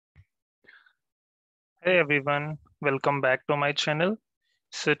Hey everyone, welcome back to my channel.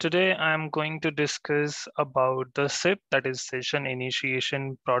 So today I'm going to discuss about the SIP, that is Session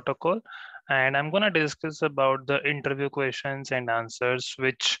Initiation Protocol, and I'm going to discuss about the interview questions and answers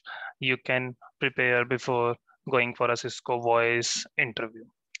which you can prepare before going for a Cisco voice interview.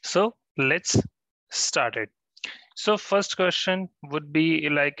 So let's start it. So first question would be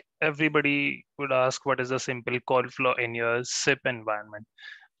like everybody would ask, what is the simple call flow in your SIP environment?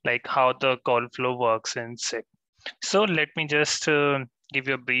 Like how the call flow works in SIP. So let me just give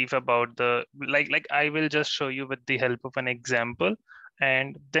you a brief about the like I will just show you with the help of an example,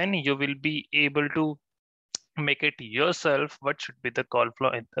 and then you will be able to make it yourself what should be the call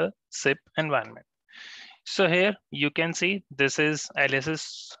flow in the SIP environment. So here you can see this is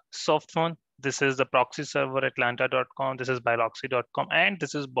Alice's soft phone. This is the proxy server atlanta.com. This is biloxy.com, and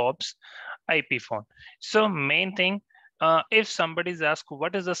this is Bob's IP phone. So main thing, if somebody's asked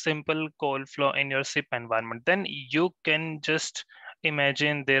what is the simple call flow in your SIP environment, then you can just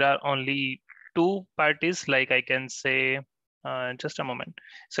imagine there are only two parties. Like I can say, just a moment.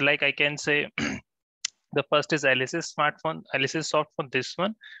 So like I can say the first is Alice's smartphone, Alice's soft phone, this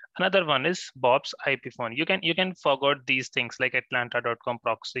one. Another one is Bob's IP phone. You can forget these things like Atlanta.com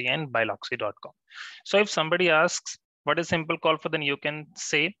proxy and Biloxy.com. So if somebody asks what is simple call for, then you can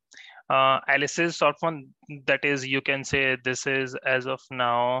say Alice's soft phone. That is, you can say this is as of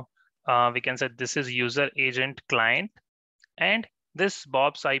now. We can say this is user agent client, and this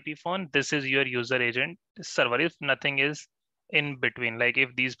Bob's IP phone, this is your user agent server. If nothing is in between, like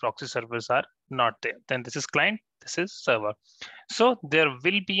if these proxy servers are not there, then this is client, this is server. So there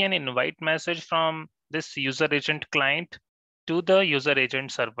will be an invite message from this user agent client to the user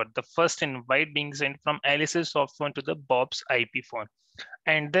agent server. The first invite being sent from Alice's soft phone to the Bob's IP phone.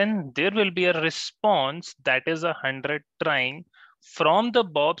 And then there will be a response that is 100 trying from the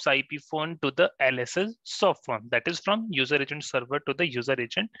Bob's IP phone to the Alice's soft phone. That is from user agent server to the user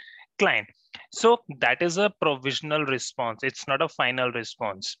agent client. So that is a provisional response. It's not a final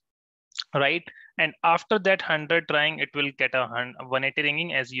response, right? And after that 100 trying, it will get a 180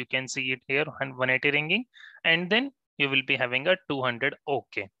 ringing, as you can see it here, 180 ringing, and then you will be having a 200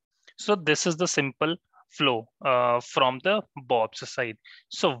 okay. So this is the simple flow from the Bob's side.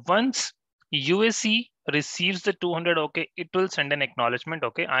 So once UAC receives the 200 okay, it will send an acknowledgement.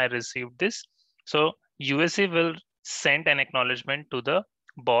 Okay, I received this. So UAC will send an acknowledgement to the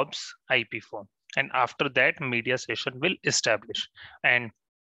Bob's IP phone, and after that media session will establish. And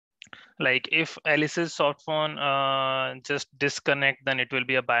like if Alice's soft phone just disconnect, then it will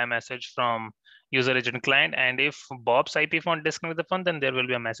be a buy message from user agent client. And if Bob's IP phone disconnect the phone, then there will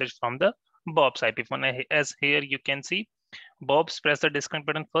be a message from the Bob's IP phone. As here you can see, Bob's press the disconnect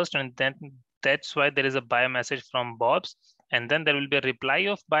button first, and then that's why there is a buy message from Bob's. And then there will be a reply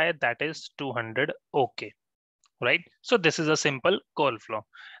of buy, that is 200 okay, right? So this is a simple call flow.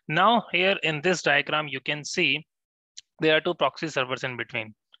 Now here in this diagram, you can see there are two proxy servers in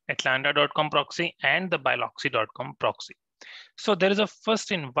between, Atlanta.com proxy and the Biloxy.com proxy. So there is a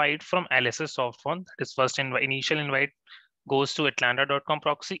first invite from Alice's soft phone. That is first initial invite goes to Atlanta.com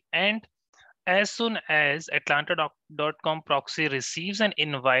proxy. And as soon as Atlanta.com proxy receives an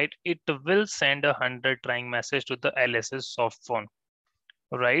invite, it will send a 100 trying message to the Alice's soft phone,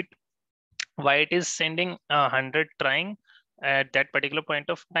 right? Why it is sending a 100 trying at that particular point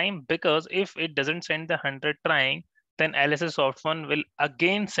of time? Because if it doesn't send the 100 trying, then Alice's soft phone will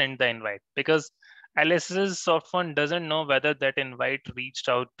again send the invite, because Alice's soft phone doesn't know whether that invite reached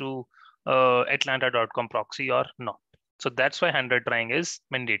out to Atlanta.com proxy or not. So that's why 100 trying is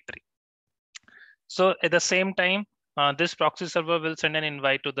mandatory. So at the same time, this proxy server will send an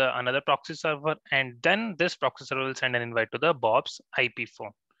invite to the another proxy server, and then this proxy server will send an invite to the Bob's IP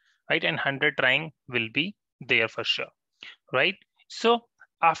phone, right? And 100 trying will be there for sure, right? So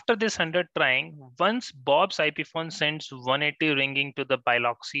after this 100 trying, once Bob's IP phone sends 180 ringing to the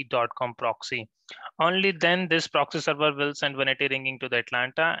biloxy.com proxy, only then this proxy server will send 180 ringing to the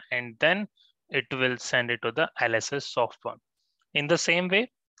Atlanta, and then it will send it to the LSS soft phone. In the same way,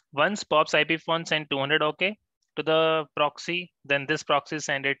 once Bob's IP phone send 200 okay to the proxy, then this proxy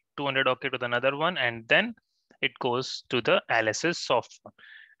send it 200 okay to the another one, and then it goes to the LSS soft phone.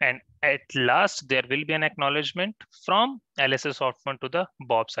 And at last, there will be an acknowledgement from LSS soft phone to the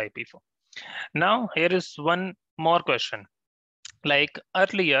Bob's IP phone. Now, here is one more question. Like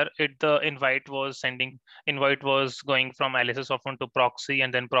earlier, the invite was going from LSS soft phone to proxy,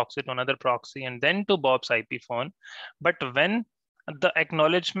 and then proxy to another proxy, and then to Bob's IP phone. But when the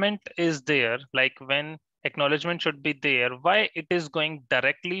acknowledgement is there, like when acknowledgement should be there, why it is going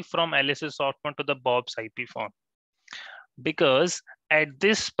directly from LSS soft phone to the Bob's IP phone? because at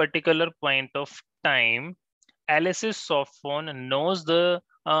this particular point of time, Alice's soft phone knows the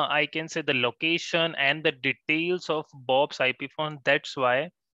I can say the location and the details of Bob's IP phone. That's why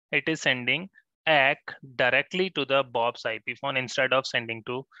it is sending ACK directly to the Bob's IP phone instead of sending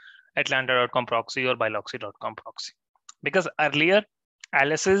to Atlanta.com proxy or Biloxi.com proxy. Because earlier,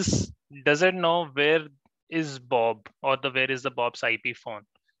 Alice's doesn't know where is Bob or where is the Bob's IP phone.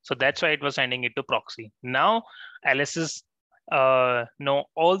 So that's why it was sending it to proxy. Now Alice's know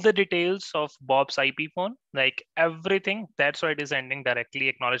all the details of Bob's IP phone, like everything. That's why it is sending directly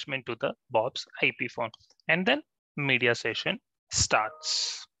acknowledgement to the Bob's IP phone. And then media session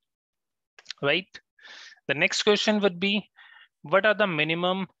starts, right? The next question would be, what are the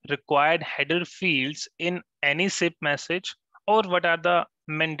minimum required header fields in any SIP message, or what are the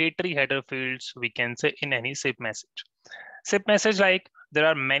mandatory header fields we can say in any SIP message? SIP message, like there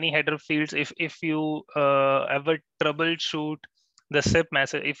are many header fields. If you ever troubleshoot the SIP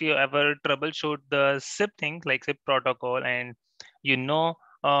message, if you ever troubleshoot the SIP thing like SIP protocol, and you know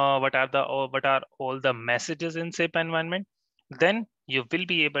what are all the messages in SIP environment, then you will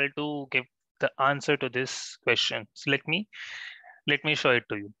be able to give the answer to this question. So let me show it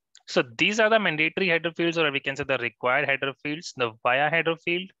to you. So these are the mandatory header fields, or we can say the required header fields: the via header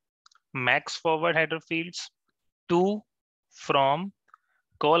field, max forward header fields, to, from,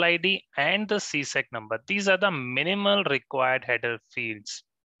 call ID, and the CSEC number. These are the minimal required header fields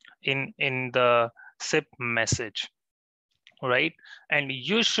in the SIP message, right? And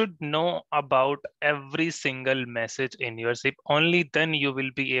you should know about every single message in your SIP. Only then you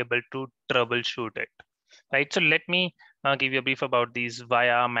will be able to troubleshoot it, right? So let me give you a brief about these: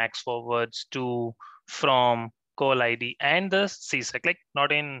 via, max forwards, to, from, call ID, and the CSEC. Like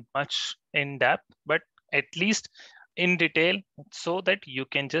not in much in depth, but at least in detail, so that you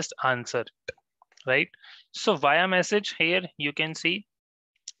can just answer it, right? So via message, here you can see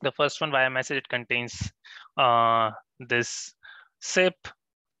the first one, via message. It contains this SIP.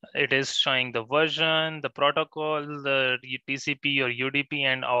 It is showing the version, the protocol, the TCP or UDP,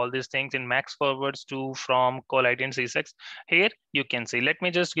 and all these things in max forwards, to, from, call ID, and CSEC. Here you can see. Let me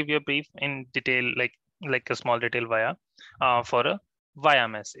just give you a brief in detail, like a small detail via for a via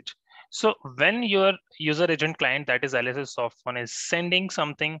message. So when your user agent client, that is Alice's soft phone, is sending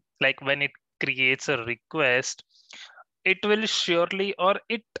something, like when it creates a request, it will surely, or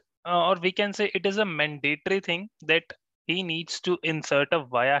we can say it is a mandatory thing that he needs to insert a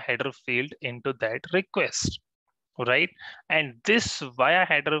via header field into that request, right? And this via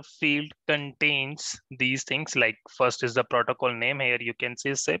header field contains these things, like first is the protocol name. Here you can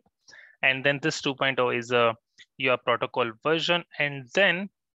see SIP, and then this 2.0 is your protocol version, and then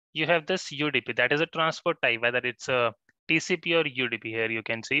you have this UDP, that is a transport type, whether it's a TCP or UDP. Here you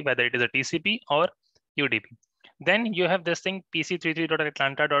can see whether it is a TCP or UDP. Then you have this thing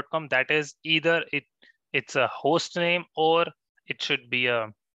pc33.atlanta.com, that is either it's a host name, or it should be a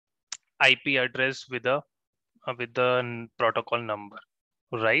IP address with the protocol number,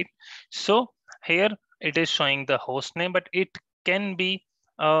 right? So here it is showing the host name, but it can be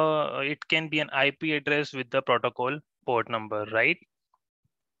an IP address with the protocol port number, right?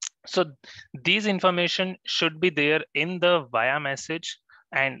 So these information should be there in the via message,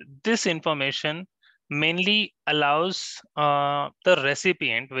 and this information mainly allows the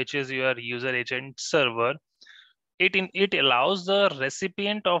recipient, which is your user agent server. It allows the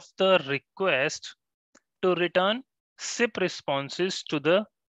recipient of the request to return SIP responses to the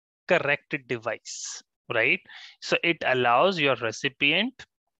correct device, right? So it allows your recipient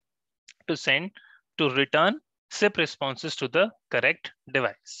to return SIP responses to the correct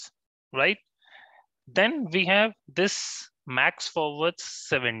device, right? Then we have this max forward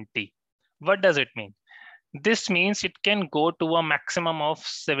 70. What does it mean? This means it can go to a maximum of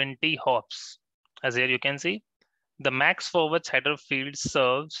 70 hops. As here you can see, the max forwards header field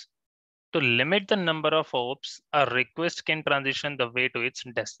serves to limit the number of hops a request can transition the way to its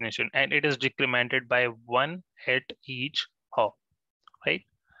destination, and it is decremented by 1 at each hop, right?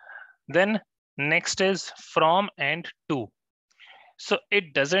 Then next is from and to. So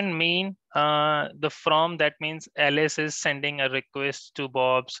it doesn't mean the from, that means Alice is sending a request to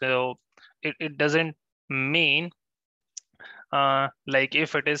Bob. So it doesn't mean like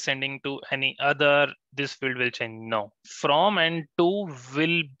if it is sending to any other, this field will change. No, from and to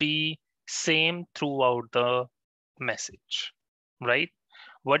will be same throughout the message, right?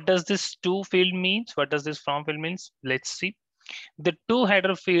 What does this to field means? What does this from field means? Let's see. The to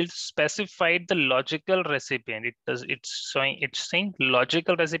header fields specified the logical recipient. It's saying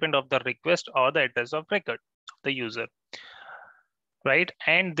logical recipient of the request or the address of record, the user. right?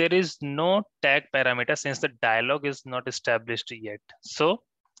 And there is no tag parameter since the dialog is not established yet. So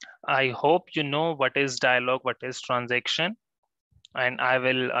I hope you know what is dialog, what is transaction, and I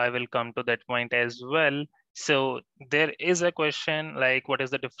will come to that point as well. So there is a question like what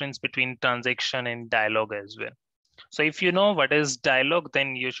is the difference between transaction and dialog as well. So if you know what is dialog,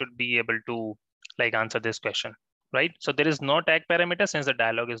 then you should be able to like answer this question, right? So there is no tag parameter since the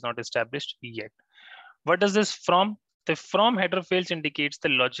dialog is not established yet. What does this from? The from header fields indicates the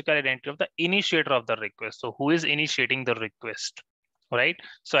logical identity of the initiator of the request. So who is initiating the request, right?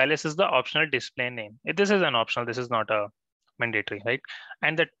 So ls is the optional display name. This is an optional, this is not a mandatory, right?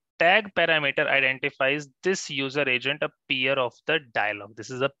 And the tag parameter identifies this user agent, a peer of the dialog.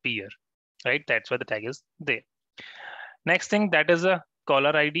 This is a peer, right? That's why the tag is there. Next thing, that is a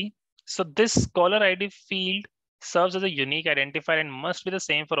caller ID. So this caller ID field serves as a unique identifier and must be the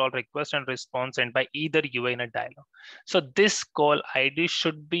same for all requests and response sent by either UI in a dialog. So this call ID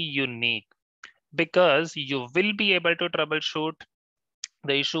should be unique because you will be able to troubleshoot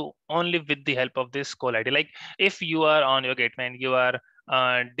the issue only with the help of this call ID. Like if you are on your gateway and you are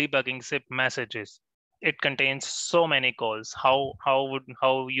debugging SIP messages, it contains so many calls. How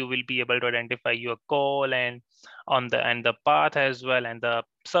you will be able to identify your call and on the path as well and the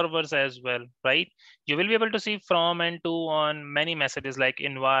servers as well, right? You will be able to see from and to on many messages like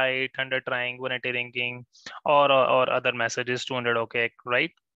invite, 100 trying, 180 ringing, or other messages, 200 okay,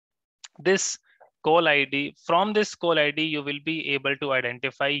 right? This call ID, from this call ID, you will be able to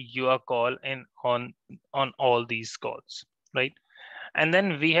identify your call on all these calls, right? And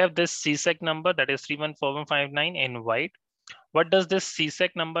then we have this CSEC number that is 314159 in white. What does this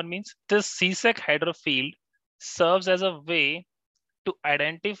CSEC number means? This CSEC header field serves as a way to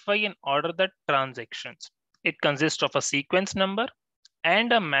identify and order the transactions. It consists of a sequence number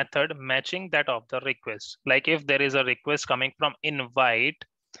and a method matching that of the request. Like if there is a request coming from invite,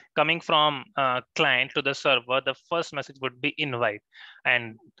 coming from client to the server, the first message would be invite.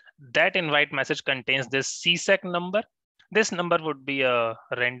 And that invite message contains this CSEC number. This number would be a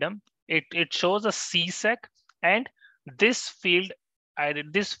random. It shows a CSEC and this field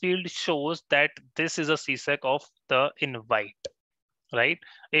shows that this is a CSEC of the invite, right?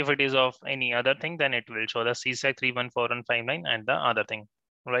 If it is of any other thing, then it will show the CSEC 314159 and the other thing,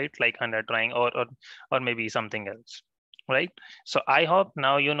 right? Like 100 trying or maybe something else, right? So I hope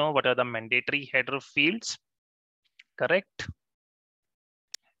now you know what are the mandatory header fields, correct?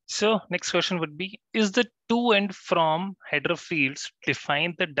 So next question would be, is the to and from header fields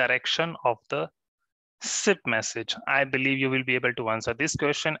define the direction of the SIP message? I believe you will be able to answer this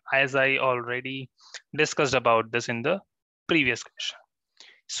question as I already discussed about this in the previous question.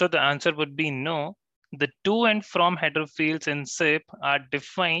 So the answer would be no. The to and from header fields in SIP are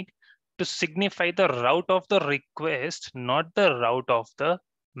defined to signify the route of the request, not the route of the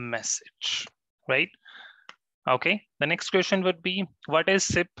message, right? Okay, the next question would be, what is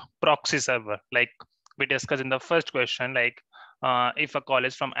SIP proxy server? Like we discussed in the first question, like if a call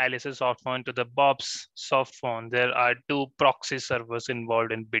is from Alice's soft phone to the Bob's soft phone, there are two proxy servers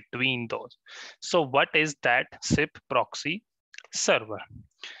involved in between those. So what is that SIP proxy server?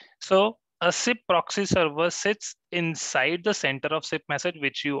 So a SIP proxy server sits inside the center of SIP message,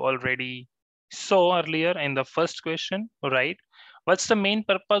 which you already saw earlier in the first question, right? What's the main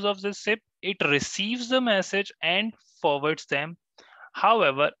purpose of this SIP? It receives the message and forwards them.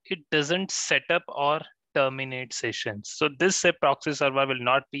 However, it doesn't set up or terminate sessions. So this SIP proxy server will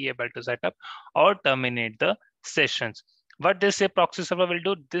not be able to set up or terminate the sessions. What this SIP proxy server will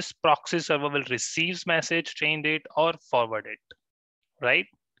do, this proxy server will receive message, change it, or forward it, right?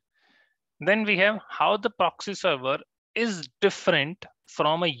 Then we have how the proxy server is different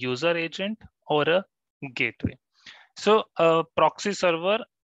from a user agent or a gateway. So a proxy server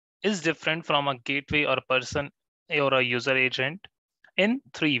is different from a gateway or a person or a user agent in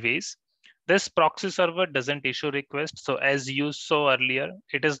three ways. This proxy server doesn't issue requests. So as you saw earlier,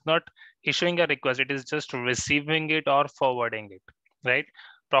 it is not issuing a request. It is just receiving it or forwarding it, right?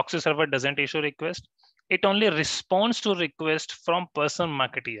 Proxy server doesn't issue request. It only responds to request from person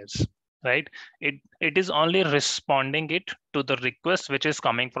marketeers, right? It is only responding it to the request which is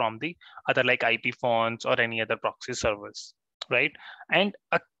coming from the other like IP phones or any other proxy servers, right? And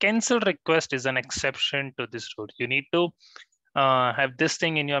a cancel request is an exception to this rule. You need to have this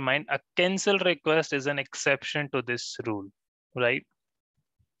thing in your mind. A cancel request is an exception to this rule, right?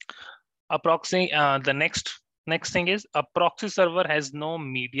 A proxy, the next thing is a proxy server has no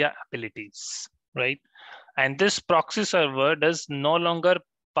media abilities, right? And this proxy server does no longer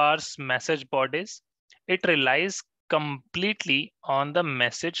parse message bodies. It relies completely on the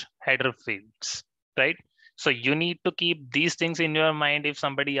message header fields, right? So you need to keep these things in your mind if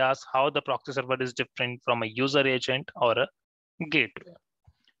somebody asks how the proxy server is different from a user agent or a gateway,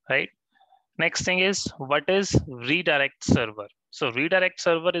 right? Next thing is, what is redirect server? So redirect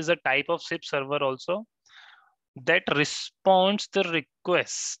server is a type of SIP server also that responds the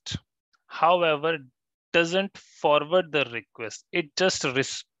request. However, doesn't forward the request. It just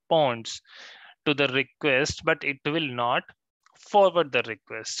responds to the request, but it will not forward the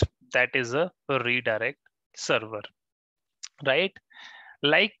request. That is a redirect server, right?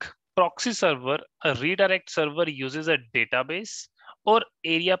 Like proxy server, a redirect server uses a database or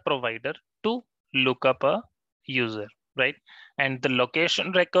area provider to look up a user, right? And the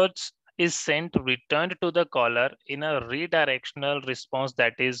location records is sent returned to the caller in a redirectional response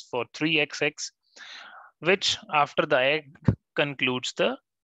that is for 3xx, which after the ACK concludes the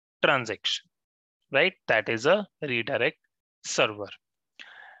transaction, right? That is a redirect server.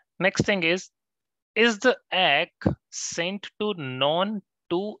 Next thing is the ACK sent to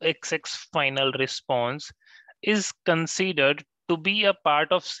non-2xx final response is considered to be a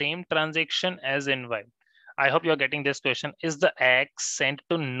part of same transaction as invite? I hope you're getting this question. Is the ACK sent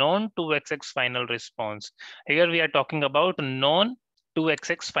to non-2xx final response? Here we are talking about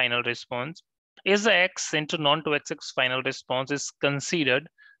non-2xx final response. Is the ACK sent to non-2xx final response is considered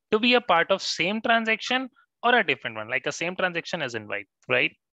to be a part of same transaction or a different one, like a same transaction as invite,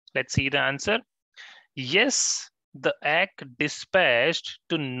 right? Let's see the answer. Yes, the ACK dispatched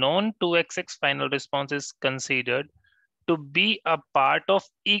to non-2xx final response is considered to be a part of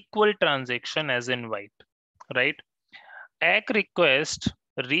equal transaction as invite, right? ACK request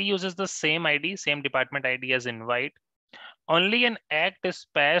reuses the same ID, same department ID as invite. Only an ACK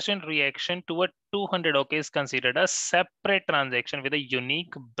dispatched in reaction to a 200 OK is considered a separate transaction with a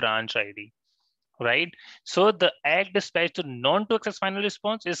unique branch ID, right? So the ACK dispatched to non-2xx final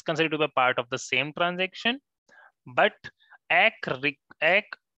response is considered to be a part of the same transaction, but ACK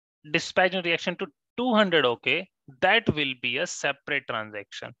dispatch in reaction to 200 OK, that will be a separate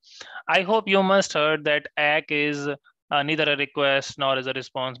transaction. I hope you must heard that ACK is neither a request nor is a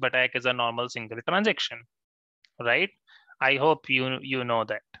response, but ACK is a normal single transaction, right? I hope you know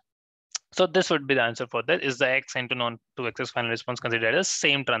that. So this would be the answer for that. Is the ACK sent to non-2xx final response considered as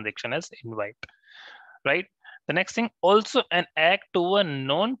same transaction as invite, right? The next thing, also an ACK to a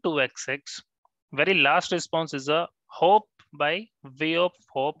non-2xx very last response is a hope by way of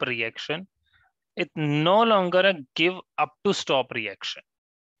hope reaction. It no longer a give up to stop reaction,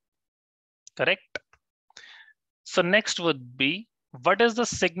 correct? So next would be, what is the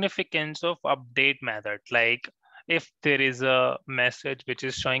significance of update method? Like if there is a message which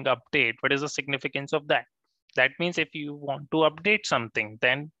is showing update, what is the significance of that? That means if you want to update something,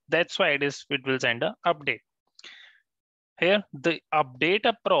 then that's why it will send a update. Here, the update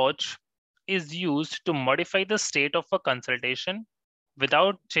approach is used to modify the state of a consultation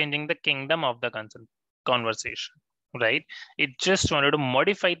without changing the kingdom of the conversation, right? It just wanted to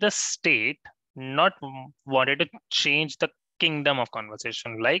modify the state, not wanted to change the kingdom of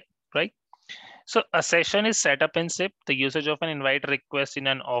conversation, like, right? So a session is set up in SIP, the usage of an invite request in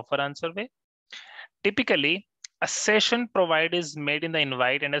an offer answer way. Typically, a session provide is made in the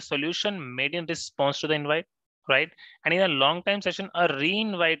invite and a solution made in response to the invite, right? And in a long time session, a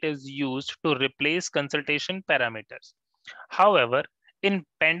re-invite is used to replace consultation parameters. However, in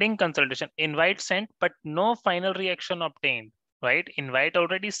pending consultation, invite sent, but no final reaction obtained, right? Invite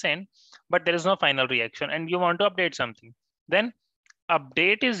already sent, but there is no final reaction and you want to update something. Then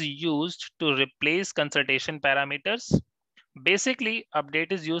update is used to replace consultation parameters. Basically,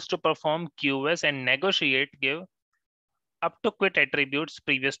 update is used to perform QoS and negotiate, give up to quit attributes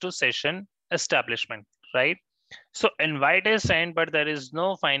previous to session establishment, right? So invite is sent, but there is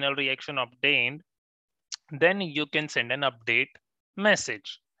no final reaction obtained. Then you can send an update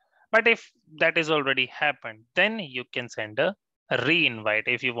message. But if that is already happened, then you can send a re-invite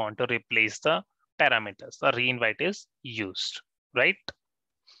if you want to replace the parameters. A re-invite is used, right?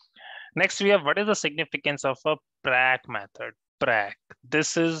 Next, we have what is the significance of a PRAC method? PRAC.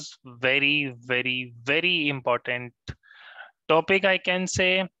 This is very, very, very important topic, I can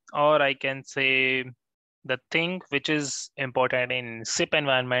say, or I can say the thing which is important in SIP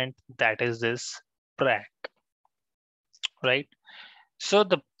environment, that is this PRAC, right? So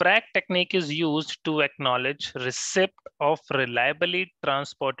the PRAC technique is used to acknowledge receipt of reliably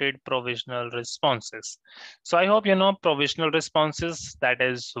transported provisional responses. So I hope you know provisional responses, that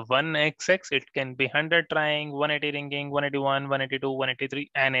is 1xx, it can be 100 trying, 180 ringing, 181, 182,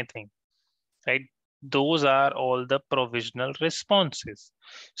 183, anything, right? Those are all the provisional responses.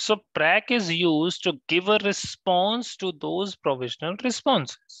 So PRAC is used to give a response to those provisional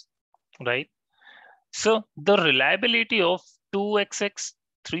responses, right? So the reliability of 2xx,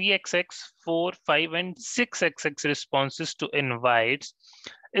 3xx, 4, 5, and 6xx responses to invites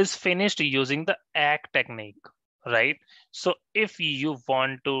is finished using the ACK technique, right? So if you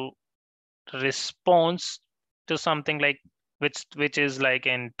want to response to something like which is like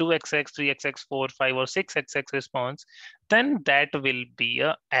in 2xx, 3xx, 4, 5, or 6xx response, then that will be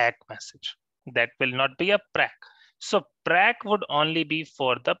a ACK message. That will not be a PRAC. So PRAC would only be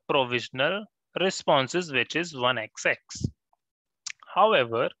for the provisional responses, which is 1xx.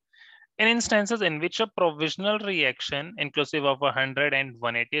 However, in instances in which a provisional reaction inclusive of 100 and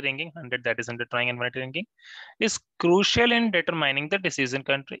 180 ringing, 100 that is 100 trying and 180 ringing, is crucial in determining the decision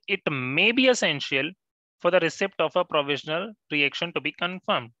country, it may be essential for the receipt of a provisional reaction to be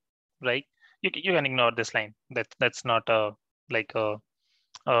confirmed, right? You can ignore this line. That's not a like a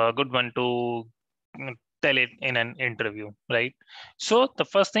good one to tell it in an interview, right? So the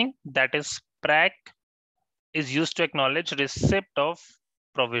first thing, that is PRAC is used to acknowledge receipt of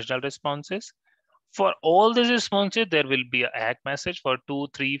provisional responses. For all these responses, there will be a ACK message for 2,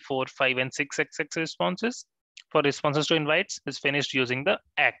 3, 4, 5, and 6xx responses. For responses to invites is finished using the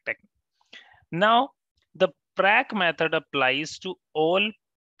ACK technique. Now, the PRAC method applies to all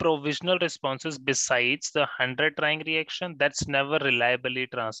provisional responses besides the 100 trying reaction that's never reliably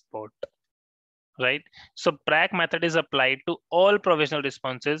transport, right? So PRAC method is applied to all provisional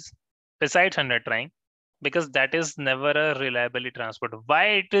responses besides 100 trying, because that is never a reliably transported. Why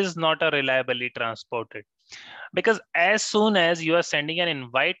it is not a reliably transported? Because as soon as you are sending an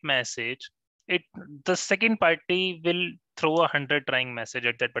invite message, the second party will throw 100 trying message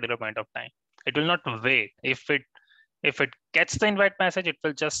at that particular point of time. It will not wait. If it gets the invite message, it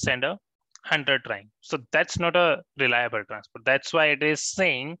will just send a 100 trying. So that's not a reliable transport. That's why it is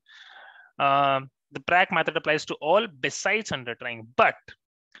saying the PRAC method applies to all besides 100 trying. But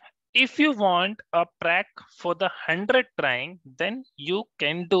if you want a PRAC for the 100 trying, then you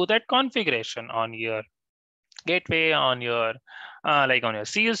can do that configuration on your gateway, on your like on your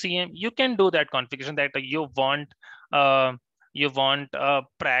CUCM. You can do that configuration that you want a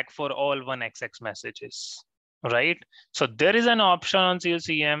PRAC for all 1xx messages, right? So there is an option on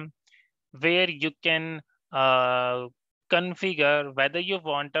CUCM where you can configure whether you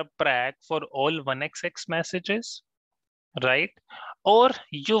want a PRAC for all 1xx messages, right? Or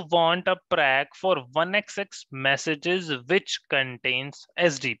you want a PRAC for 1xx messages which contains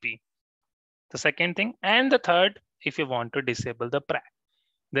SDP. The second thing. And the third, if you want to disable the PRAC.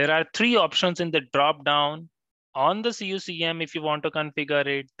 There are three options in the drop down on the CUCM. If you want to configure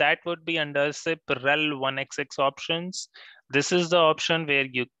it, that would be under SIP rel 1xx options. This is the option where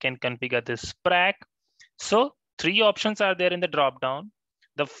you can configure this PRAC. So three options are there in the drop down.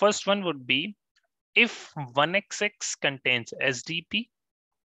 The first one would be if 1xx contains SDP,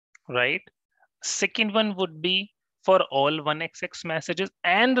 right? Second one would be for all 1xx messages,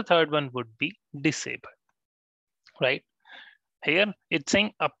 and the third one would be disabled, right? Here it's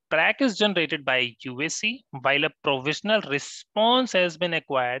saying a PRAC is generated by UAC while a provisional response has been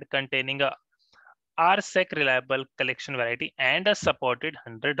acquired containing a RSEC reliable collection variety and a supported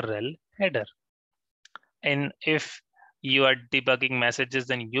 100 rel header. And if you are debugging messages,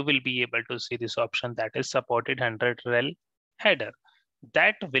 then you will be able to see this option that is supported 100 rel header.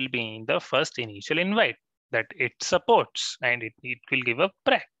 That will be in the first initial invite that it supports, and it will give a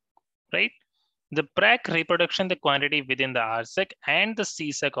PRAC, right? The PRAC reproduction, the quantity within the RSEC and the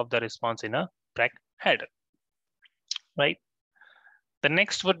CSEC of the response in a PRAC header, right? The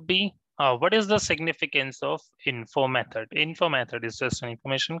next would be, what is the significance of info method? Info method is just an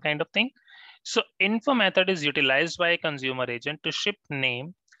information kind of thing. So info method is utilized by a consumer agent to ship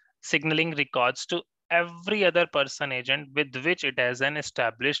name signaling records to every other person agent with which it has an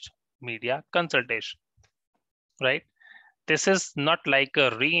established media consultation, right? This is not like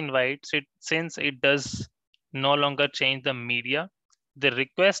a re-invite. Since it does no longer change the media, the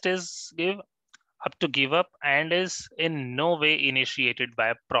request is give up and is in no way initiated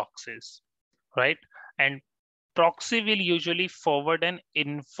by proxies, right? And proxy will usually forward an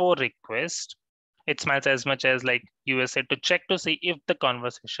info request. It smells as much as like USA to check to see if the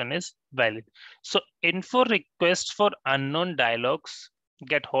conversation is valid. So info request for unknown dialogues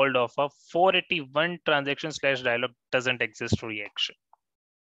get hold of a 481 transaction / dialogue doesn't exist reaction,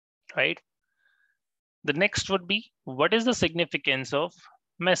 right? The next would be, what is the significance of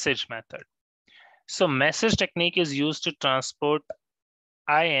message method? So message technique is used to transport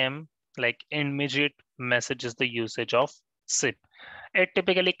IM, like immediate message is the usage of SIP. It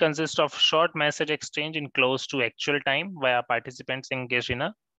typically consists of short message exchange in close to actual time via participants engaged in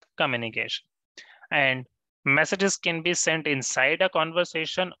a communication. And Messages can be sent inside a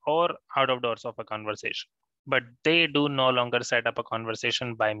conversation or out of doors of a conversation, but they do no longer set up a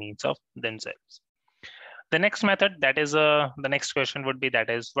conversation by means of themselves. The next method, that is the next question would be, that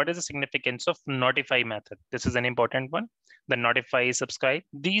is, what is the significance of notify method? This is an important one. The notify, subscribe,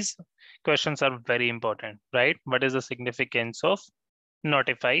 these questions are very important, right? What is the significance of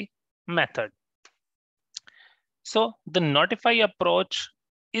notify method? So the notify approach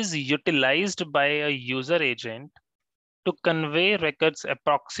is utilized by a user agent to convey records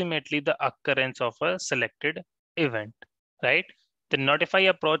approximately the occurrence of a selected event, right? The notify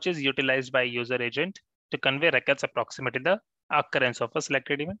approach is utilized by user agent to convey records approximately the occurrence of a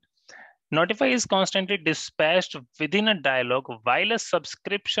selected event. Notify is constantly dispatched within a dialogue while a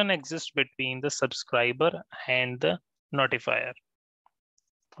subscription exists between the subscriber and the notifier,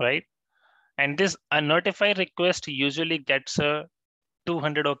 right? And this a notify request usually gets a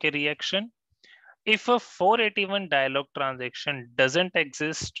 200 OK reaction. If a 481 dialog transaction doesn't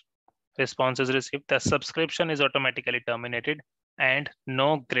exist, response is received, the subscription is automatically terminated and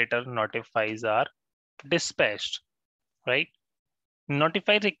no greater notifies are dispatched, right?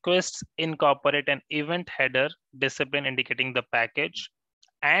 Notify requests incorporate an event header discipline indicating the package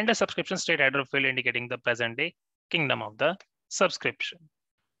and a subscription state header field indicating the present day kingdom of the subscription.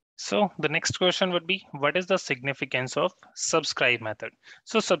 So the next question would be, what is the significance of subscribe method?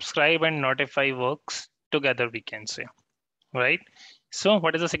 So subscribe and notify works together, we can say, right? So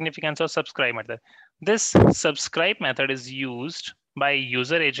what is the significance of subscribe method? This subscribe method is used by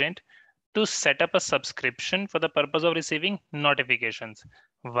user agent to set up a subscription for the purpose of receiving notifications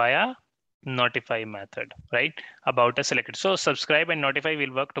via notify method, right? About a selected. So subscribe and notify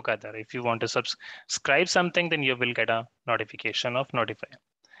will work together. If you want to subscribe something, then you will get a notification of notify,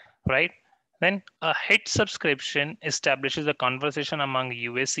 right? Then a hit subscription establishes a conversation among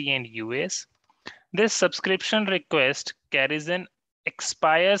UAC and US. This subscription request carries an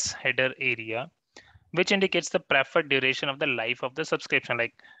expires header area, which indicates the preferred duration of the life of the subscription.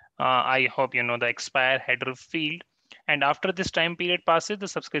 Like I hope you know the expire header field. And after this time period passes, the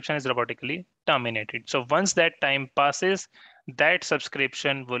subscription is robotically terminated. So once that time passes, that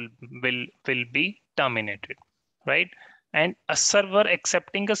subscription will be terminated, right? And a server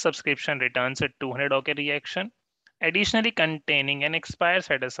accepting a subscription returns a 200 OK reaction, additionally containing an expires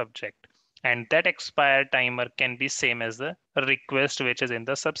header subject. And that expire timer can be same as the request which is in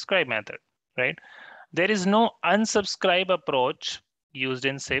the subscribe method, right? There is no unsubscribe approach used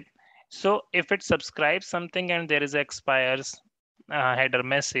in SIP. So if it subscribes something and there is expires header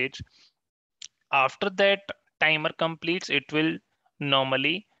message, after that timer completes, it will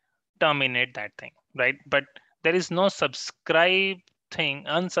normally terminate that thing, right? But there is no subscribe thing,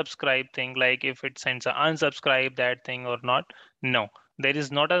 unsubscribe thing, like if it sends a unsubscribe that thing or not. No, there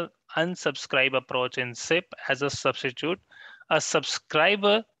is not a unsubscribe approach in SIP as a substitute. A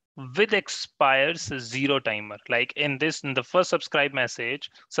subscriber with expires zero timer. Like in the first subscribe method,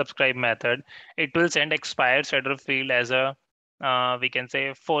 it will send expires header field as a we can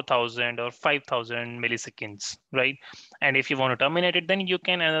say 4,000 or 5,000 milliseconds, right? And if you want to terminate it, then you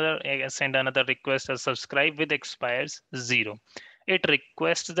can send another request as subscribe with expires zero. It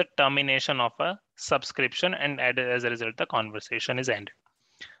requests the termination of a subscription, and as a result, the conversation is ended,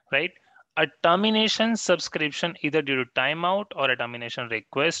 right? A termination subscription either due to timeout or a termination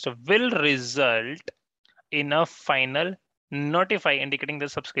request will result in a final notify indicating the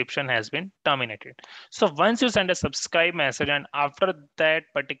subscription has been terminated. So once you send a subscribe message and after that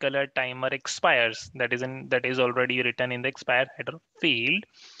particular timer expires, that is already written in the expire header field.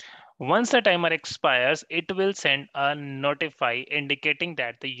 Once the timer expires, it will send a notify indicating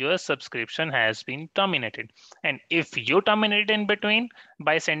that the your subscription has been terminated. And if you terminate in between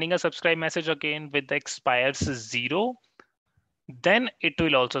by sending a subscribe message again with the expires zero, then it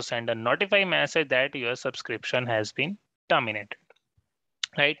will also send a notify message that your subscription has been terminated,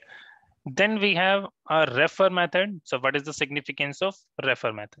 right? Then we have a refer method. So what is the significance of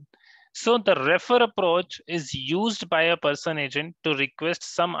refer method? So the refer approach is used by a person agent to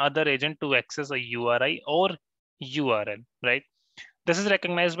request some other agent to access a URI or URL, right? This is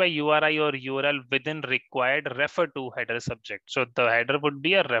recognized by URI or URL within required refer to header subject. So the header would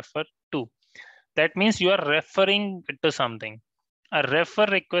be a refer to. That means you are referring to something. A refer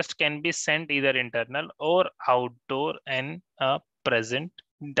request can be sent either internal or outdoor in a present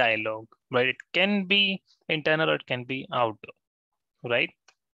dialogue, right? It can be internal or it can be outdoor, right?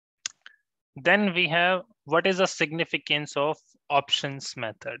 Then we have what is the significance of options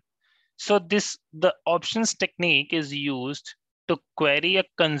method. So the options technique is used to query a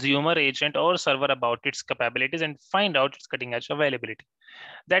consumer agent or server about its capabilities and find out its cutting edge availability.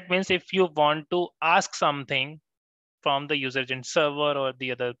 That means if you want to ask something from the user agent server or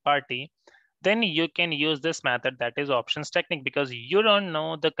the other party, then you can use this method, that is options technique, because you don't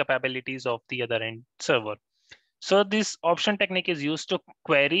know the capabilities of the other end server. So this option technique is used to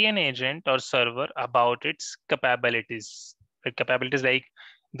query an agent or server about its capabilities. The capabilities like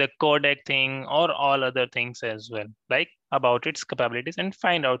the codec thing or all other things as well, like about its capabilities and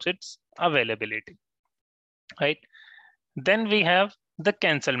find out its availability, right? Then we have the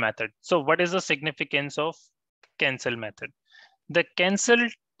cancel method. So what is the significance of cancel method? The cancel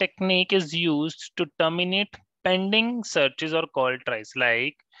technique is used to terminate pending searches or call tries.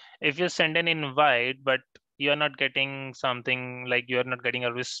 Like if you send an invite, but you're not getting something, like you're not getting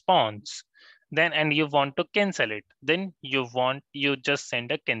a response, then and you want to cancel it, then you just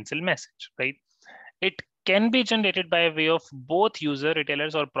send a cancel message, right? It can be generated by way of both user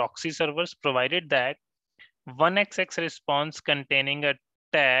retailers or proxy servers, provided that one XX response containing a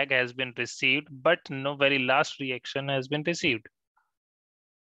tag has been received, but no very last reaction has been received,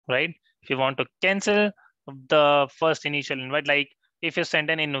 right? If you want to cancel the first initial invite, like if you send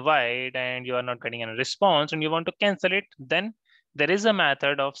an invite and you are not getting any response and you want to cancel it, then there is a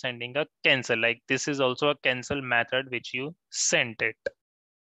method of sending a cancel. Like this is also a cancel method which you sent it,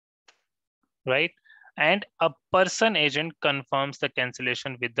 right? And a person agent confirms the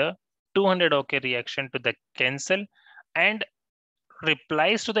cancellation with the 200 OK reaction to the cancel and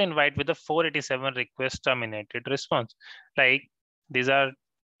replies to the invite with a 487 request terminated response. Like these are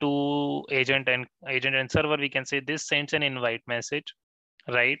two agent and server. We can say this sends an invite message,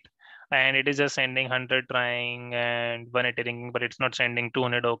 right? And it is just sending 100 trying and 180 ringing, but it's not sending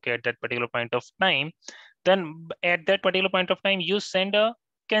 200 OK at that particular point of time. Then at that particular point of time, you send a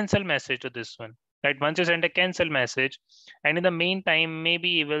cancel message to this one, right? Once you send a cancel message, and in the meantime, maybe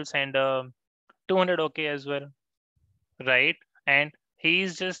you will send a 200 OK as well, right? And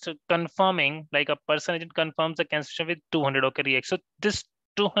he's just confirming, like a person agent confirms the cancellation with 200 OK react. So this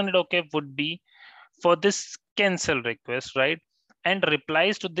 200 OK would be for this cancel request, right? And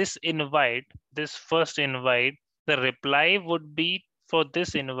replies to this invite, this first invite, the reply would be for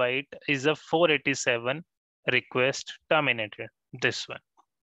this invite is a 487 request terminated, this one.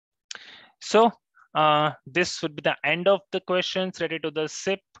 So this would be the end of the questions related to the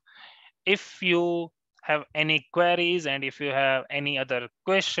SIP. If you have any queries and if you have any other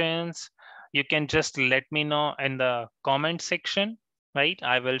questions, you can just let me know in the comment section, right?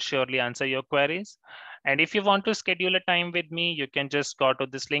 I will surely answer your queries. And if you want to schedule a time with me, you can just go to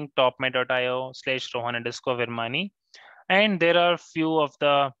this link, topmed.io/Rohan_Virmani. And there are few of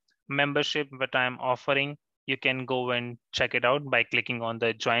the membership that I'm offering. You can go and check it out by clicking on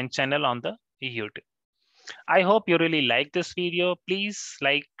the join channel on the YouTube. I hope you really like this video. Please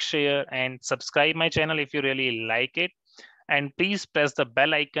like, share, and subscribe my channel if you really like it. And please press the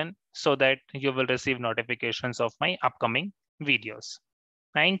bell icon so that you will receive notifications of my upcoming videos.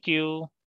 Thank you.